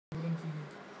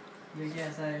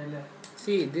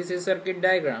See, this is circuit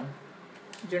diagram.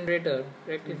 Generator,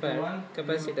 rectifier,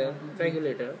 capacitor,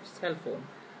 regulator, cell phone.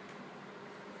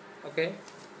 Okay.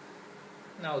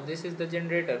 Now this is the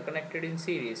generator connected in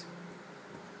series.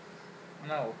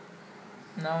 Now.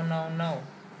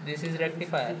 This is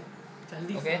rectifier.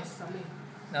 Okay.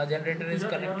 Now generator is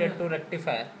connected to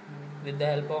rectifier with the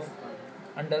help of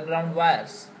underground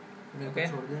wires.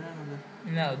 Okay.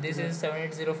 Now this is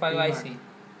 7805 IC.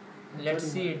 Let's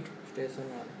see it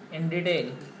in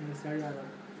detail.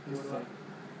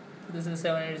 This is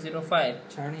 7805.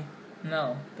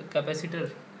 Now the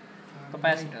capacitor.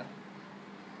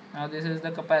 Now this is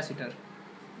the capacitor,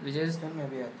 which is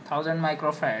 1000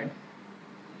 microfarad.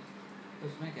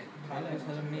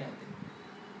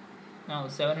 Now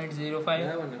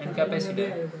 7805 and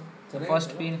capacitor. The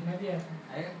first pin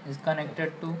is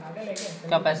connected to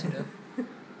capacitor.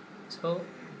 So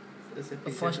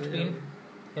the first pin,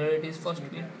 here it is first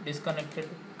pin, disconnected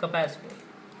to capacitor.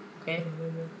 Okay,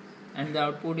 and the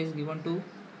output is given to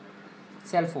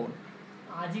cell phone.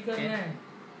 Okay.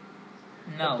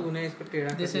 Now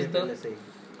this is the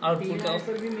output of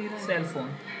cell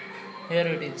phone. Here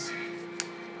it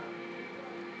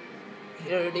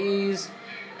is,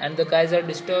 and the guys are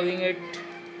disturbing it,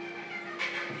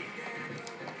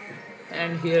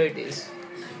 and here it is.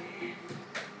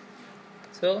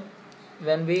 So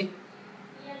when we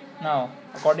now,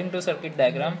 according to circuit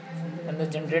diagram, and the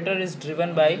generator is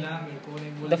driven by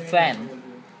the fan.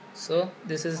 So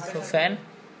this is the fan,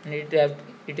 and it have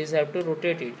to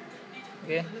rotate it.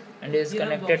 Okay, and it is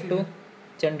connected to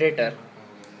generator.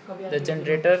 The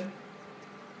generator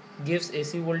gives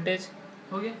AC voltage.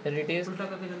 Here it is.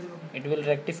 It will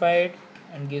rectify it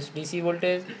and gives DC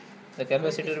voltage. The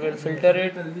capacitor will filter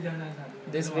it.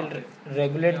 This will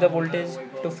regulate the voltage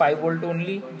to 5 volt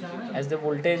only, as the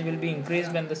voltage will be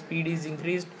increased when the speed is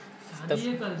increased. The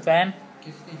fan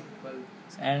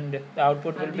and the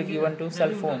output will be given to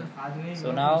cell phone.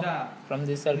 So now from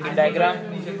this circuit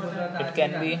diagram, it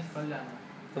can be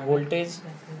the voltage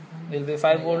will be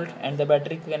 5 volt and the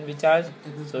battery can be charged,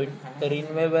 so the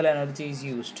renewable energy is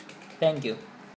used. Thank you.